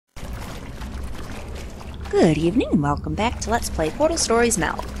Good evening and welcome back to Let's Play Portal Stories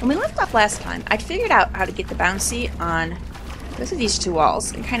Mel. When we left off last time, I'd figured out how to get the bouncy on both of these two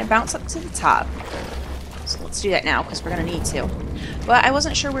walls and kind of bounce up to the top. So let's do that now because we're going to need to. But I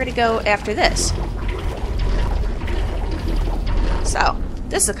wasn't sure where to go after this. So,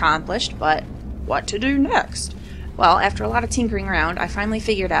 this accomplished, but what to do next? Well, after a lot of tinkering around, I finally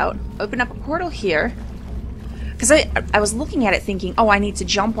figured out, open up a portal here. Because I was looking at it thinking, oh, I need to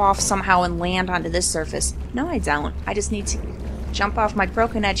jump off somehow and land onto this surface. No, I don't. I just need to jump off my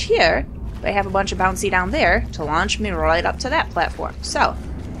broken edge here, but I have a bunch of bouncy down there to launch me right up to that platform. So,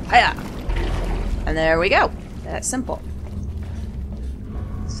 hiya! And there we go. That's simple.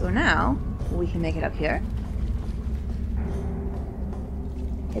 So now, we can make it up here.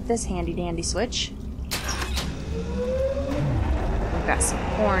 Hit this handy-dandy switch. We've got some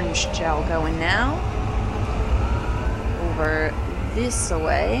orange gel going now. Over this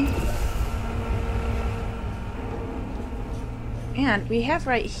away. And we have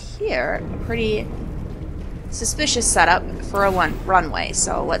right here a pretty suspicious setup for a runway,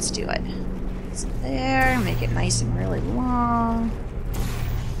 so let's do it. So there, make it nice and really long.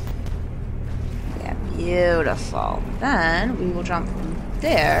 Yeah, beautiful. Then we will jump from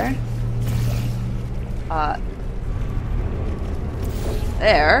there.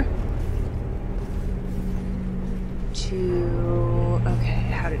 There. Okay,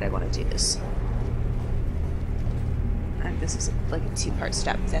 how did I want to do this? This is like a two-part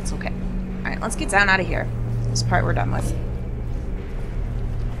step. That's okay. Alright, let's get down out of here. This part we're done with.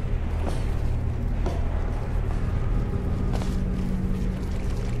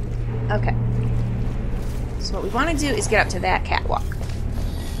 Okay. So what we want to do is get up to that catwalk.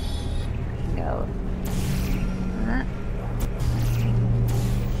 Go.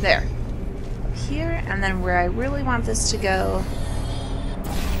 There. Here, and then where I really want this to go,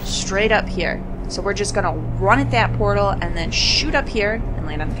 straight up here. So we're just gonna run at that portal and then shoot up here and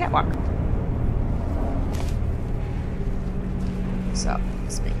land on the catwalk. So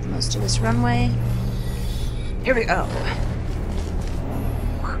let's make the most of this runway. Here we go.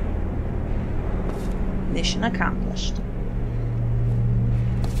 Mission accomplished.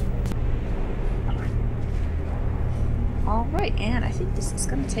 Alright, and I think this is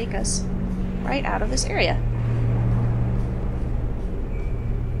gonna take us right out of this area.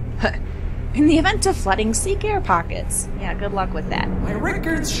 In the event of flooding, seek air pockets. Yeah, good luck with that. My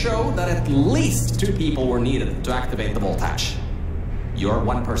records show that at least 2 people were needed to activate the vault hatch. You're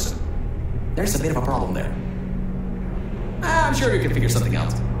one person. There's a bit of a problem there. I'm sure you can figure something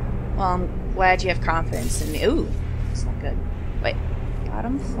out. Well, I'm glad you have confidence in me. Ooh, that's not good. Wait,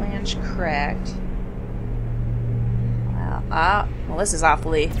 bottom flange cracked. Well, this is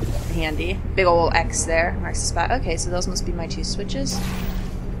awfully handy. Big ol' X there. Marks the spot. Okay, so those must be my 2 switches.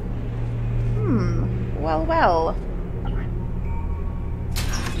 Well, well.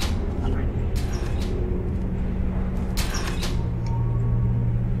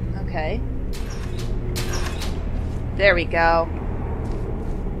 Okay. There we go.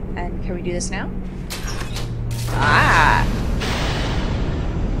 And can we do this now? Ah!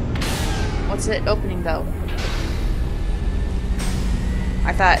 What's it opening, though?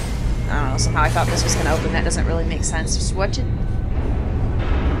 I don't know, somehow I thought this was going to open. That doesn't really make sense. Just what did...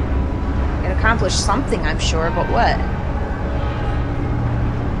 It accomplished something, I'm sure, but what?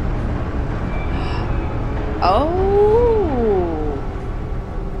 Oh!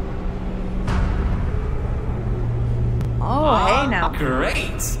 Oh, hey now.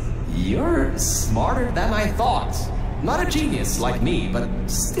 Great! You're smarter than I thought. Not a genius like me, but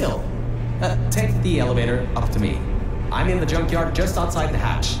still. Take the elevator up to me. I'm in the junkyard just outside the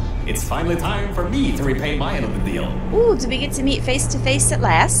hatch. It's finally time for me to repay my end of the deal. Ooh, do we get to meet face to face at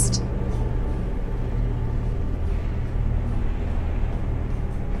last?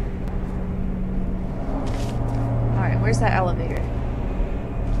 Alright, where's that elevator?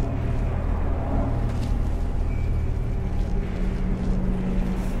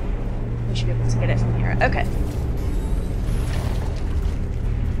 We should be able to get it from here. Okay.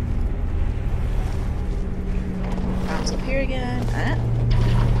 Bounce up here again.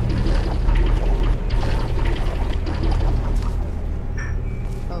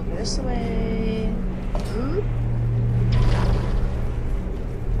 Over this way. Ooh.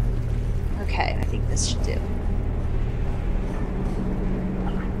 Okay, I think this should do.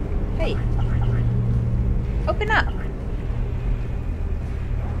 Hey. Open up.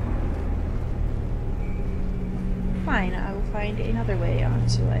 Fine, I will find another way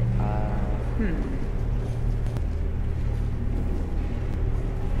onto it.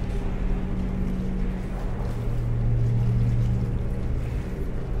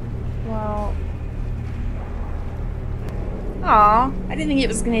 Well, Aw, I didn't think it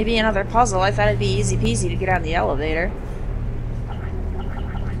was going to be another puzzle. I thought it'd be easy peasy to get on the elevator.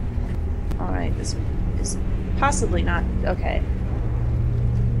 Alright, this is possibly not... Okay.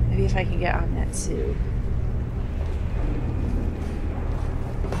 Maybe if I can get on that too.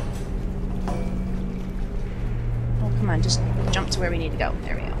 Oh, come on, just jump to where we need to go.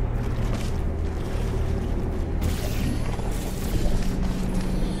 There we go.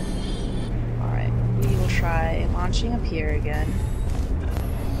 Alright, we will try launching up here again.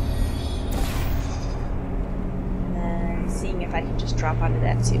 And then seeing if I can just drop onto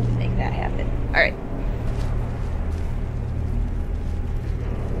that too and make that happen. Alright.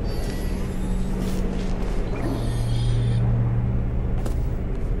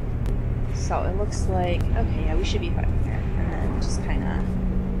 So it looks like, okay, yeah, we should be fine there. And then just kind of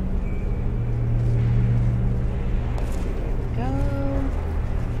go.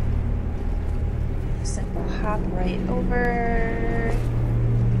 Simple hop right over.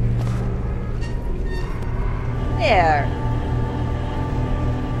 There.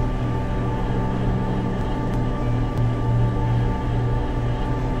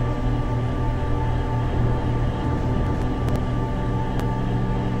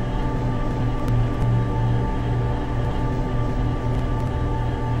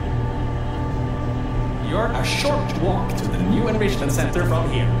 You're a short walk to the new enrichment center from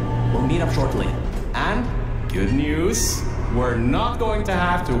here. We'll meet up shortly. And, good news, we're not going to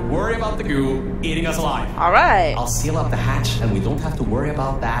have to worry about the goo eating us alive. Alright. I'll seal up the hatch and we don't have to worry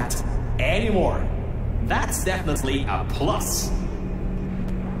about that anymore. That's definitely a plus.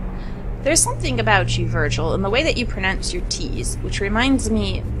 There's something about you, Virgil, and the way that you pronounce your T's, which reminds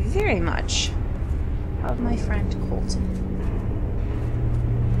me very much of my friend Colton.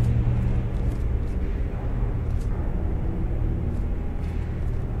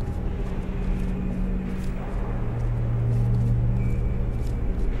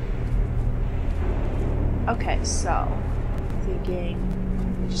 Okay, so, I'm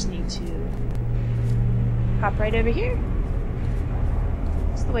thinking we just need to hop right over here.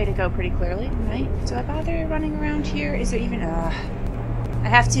 It's the way to go pretty clearly, right? Do I bother running around here? Is there even I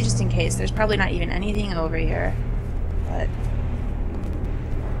have to just in case. There's probably not even anything over here. But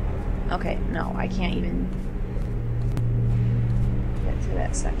okay, no, I can't even get to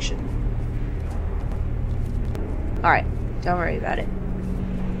that section. Alright, don't worry about it.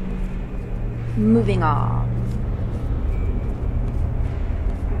 Moving on.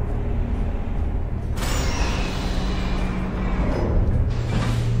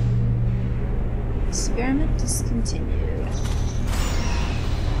 Experiment discontinued.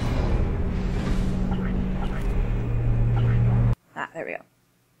 Ah, there we go.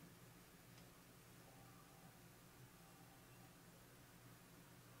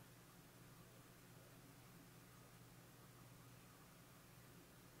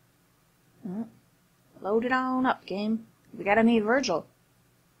 Load it on up, game. We gotta meet Virgil.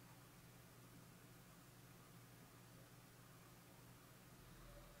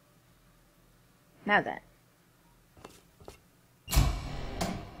 Now then.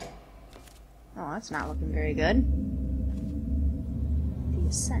 Oh, that's not looking very good. The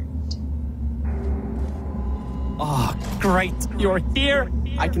ascent. Oh, great. You're here.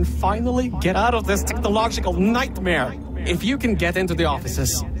 I can finally get out of this technological nightmare. If you can get into the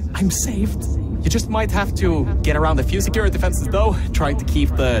offices, I'm saved. You just might have to get around a few security fences, though, trying to keep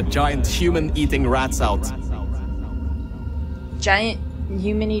the giant human-eating rats out. Giant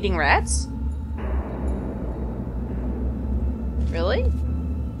human-eating rats? Really?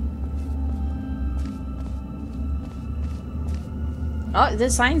 Oh, the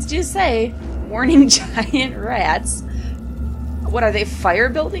signs do say, warning giant rats. What are they,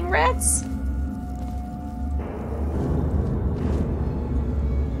 fire-building rats?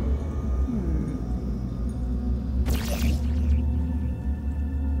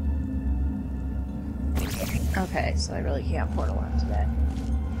 Okay, so I really can't portal onto that.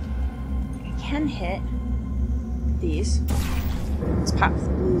 I can hit these. Let's pop the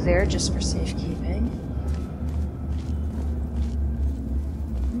blue there just for safekeeping.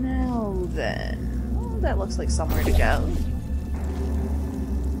 Now then, well, that looks like somewhere to go.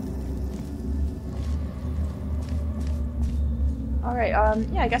 Alright,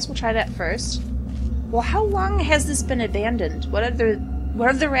 yeah, I guess we'll try that first. Well, how long has this been abandoned? What have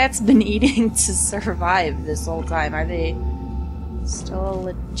the rats been eating to survive this whole time? Are they still a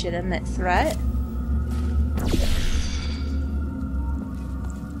legitimate threat?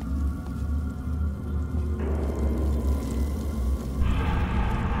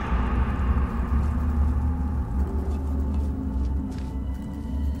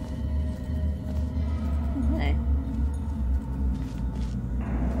 Okay.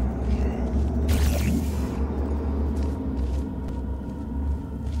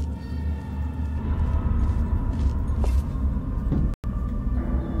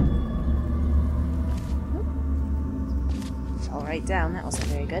 right down. That wasn't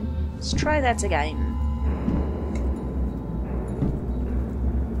very good. Let's try that again.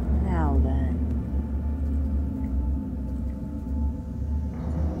 Now then.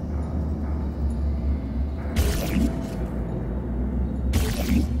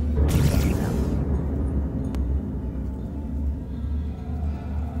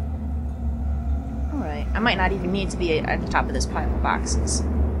 Alright, I might not even need to be at the top of this pile of boxes.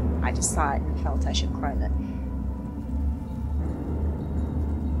 I just saw it and felt I should climb it.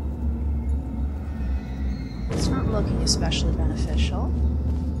 It's not looking especially beneficial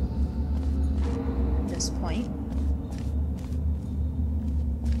at this point.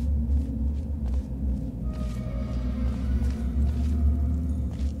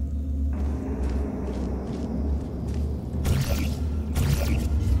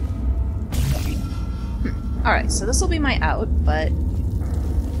 Alright, so this will be my out, but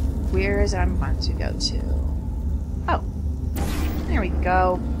where is I want to go to? Oh, there we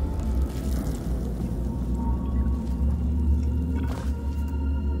go.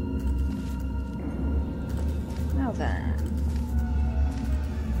 Now then,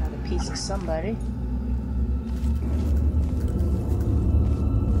 another piece of somebody.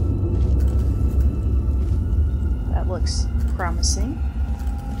 That looks promising.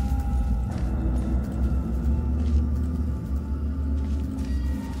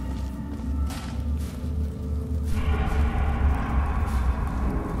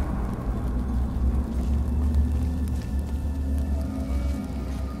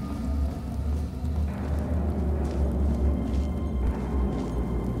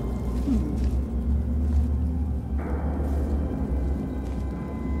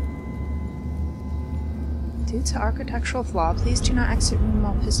 Due to architectural flaw, please do not exit room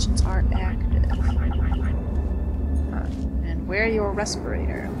while pistons are active. And wear your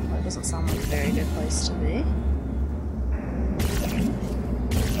respirator. Well, that doesn't sound like a very good place to be.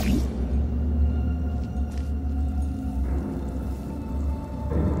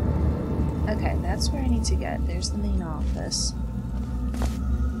 Okay, that's where I need to get. There's the main office.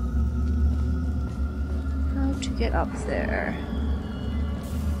 How to get up there?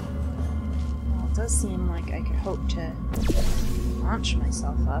 It does seem like I could hope to launch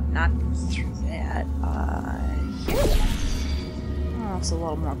myself up, not through that. Here? Oh, that's a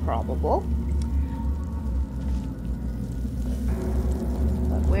little more probable.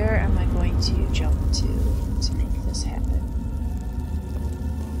 But where am I going to jump to make this happen?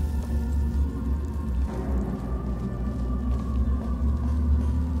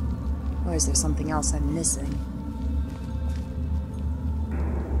 Or is there something else I'm missing?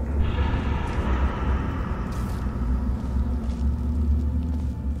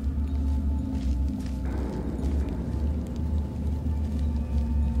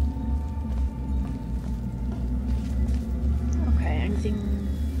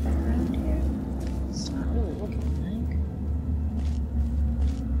 Around here? It's not really looking like.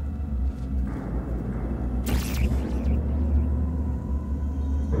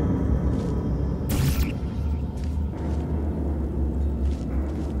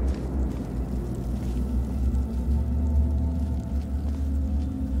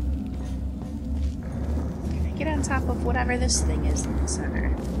 Can I get on top of whatever this thing is in the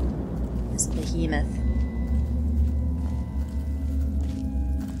center? This behemoth.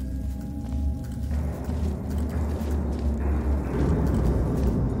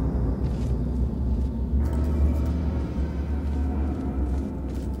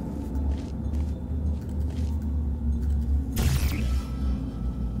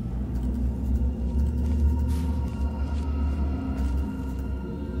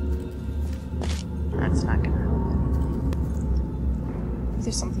 That's not gonna help anything.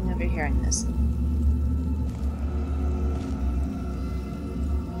 There's something over here I'm missing.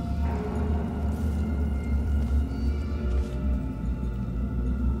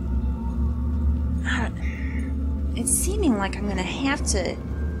 It's seeming like I'm gonna have to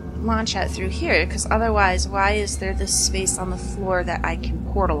launch out through here, because otherwise, why is there this space on the floor that I can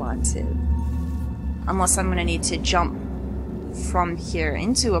portal onto? Unless I'm gonna need to jump from here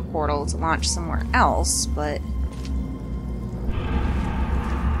into a portal to launch somewhere else, but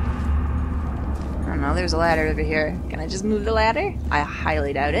I don't know, there's a ladder over here. Can I just move the ladder? I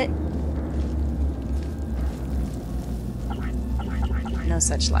highly doubt it. No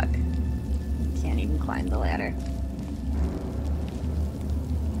such luck. Can't even climb the ladder.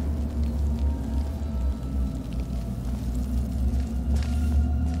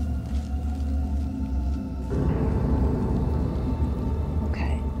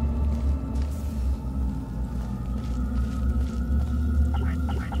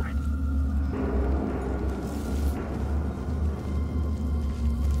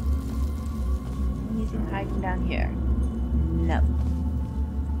 anything down here? No.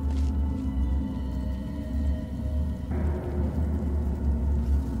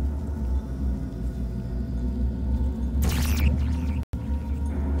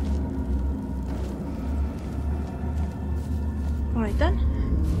 Alright then.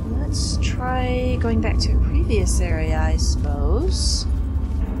 Let's try going back to a previous area, I suppose.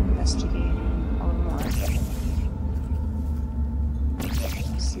 Investigating a little more.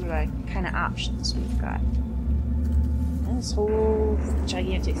 See what kind of options we've got. And this whole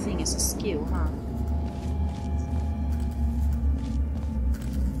gigantic thing is askew, huh?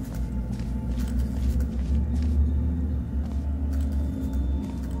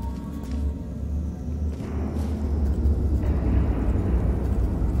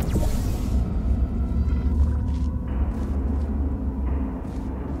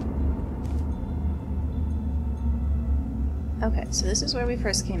 Okay, so this is where we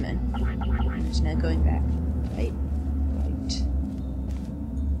first came in. There's no going back. Right? Right.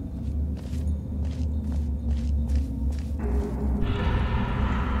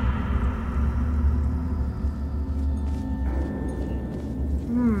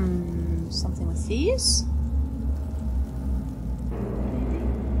 Something with these?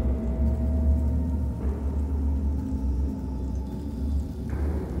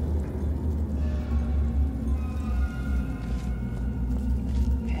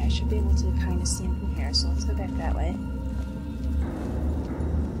 Should be able to kind of see him from here, so let's go back that way.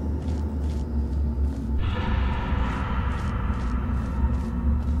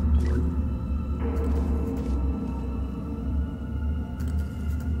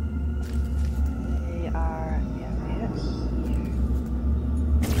 They are, yeah, right up here.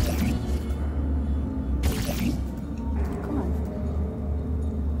 Come on.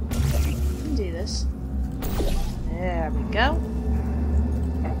 We can do this. There we go.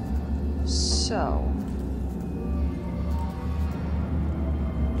 So,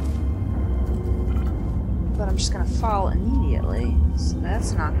 but I'm just gonna fall immediately, so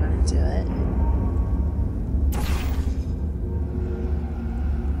that's not gonna do it.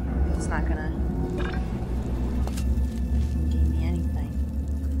 It's not gonna give me anything.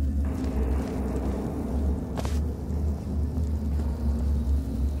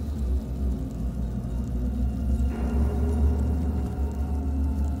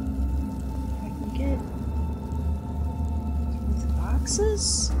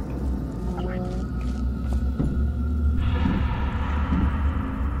 Boxes? Oh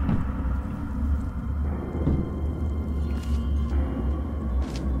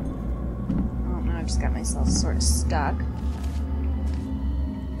no, I just got myself sort of stuck.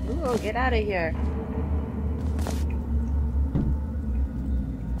 Ooh, get out of here.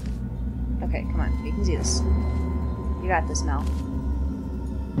 Okay, come on, you can do this. You got this, Mel.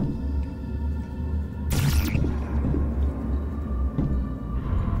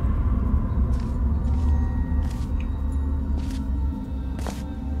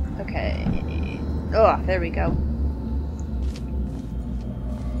 Okay. Oh, there we go.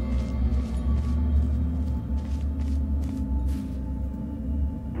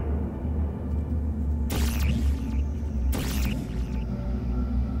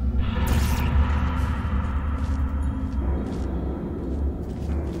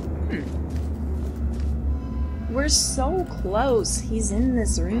 We're so close. He's in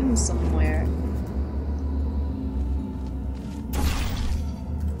this room somewhere.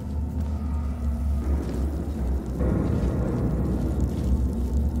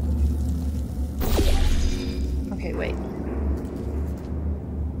 Okay, wait.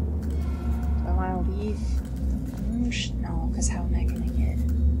 Do I want to leave? No, because how am I going to get...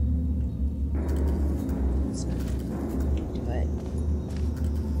 Let's not do it.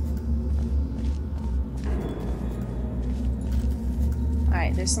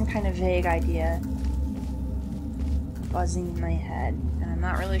 Alright, there's some kind of vague idea buzzing in my head, and I'm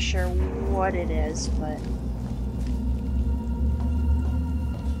not really sure what it is, but...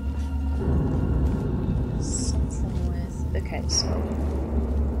 Something with... Okay, so...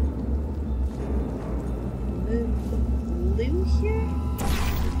 Blue here?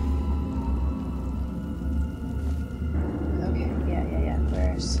 Okay, yeah.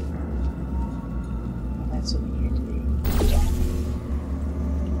 Where's... Oh, that's what we need to be.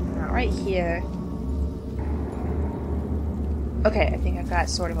 Not right here. Okay, I think I've got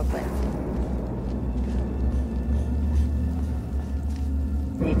sort of a plan.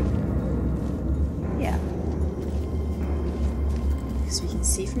 Maybe. Yeah. Because we can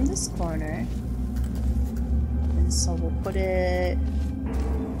see from this corner. And so we'll put it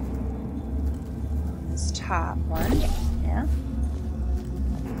on this top one. Yeah.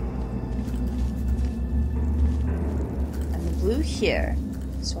 here.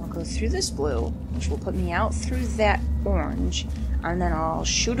 So I'll go through this blue, which will put me out through that orange, and then I'll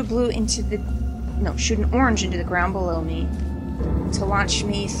shoot a blue into the... No, shoot an orange into the ground below me to launch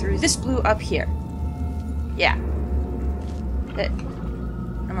me through this blue up here. Yeah.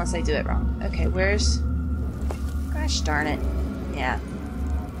 Unless I do it wrong. Okay, where's... Gosh darn it. Yeah.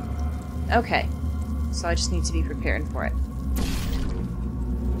 Okay. So I just need to be prepared for it.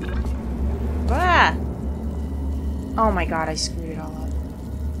 Ah! Oh my god, I screwed it all up.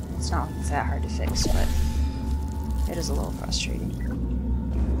 It's not like it's that hard to fix, but it is a little frustrating.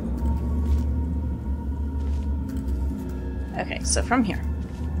 Okay, so from here.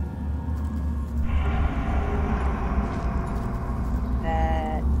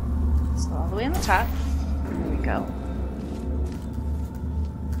 Let's go all the way on the top. There we go.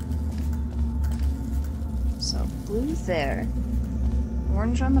 So blue there.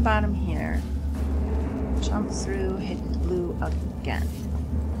 Orange on the bottom here. Jump through, hit blue again.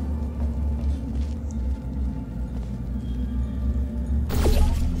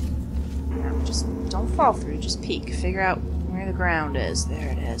 Now, just don't fall through, just peek. Figure out where the ground is. There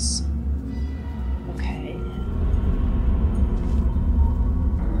it is. Okay.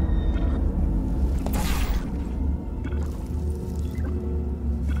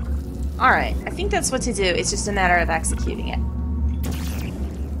 Alright, I think that's what to do. It's just a matter of executing it.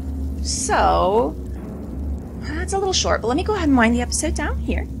 So, that's a little short, but let me go ahead and wind the episode down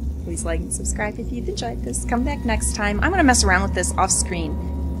here. Please like and subscribe if you've enjoyed this. Come back next time. I'm going to mess around with this off screen,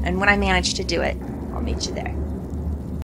 and when I manage to do it, I'll meet you there.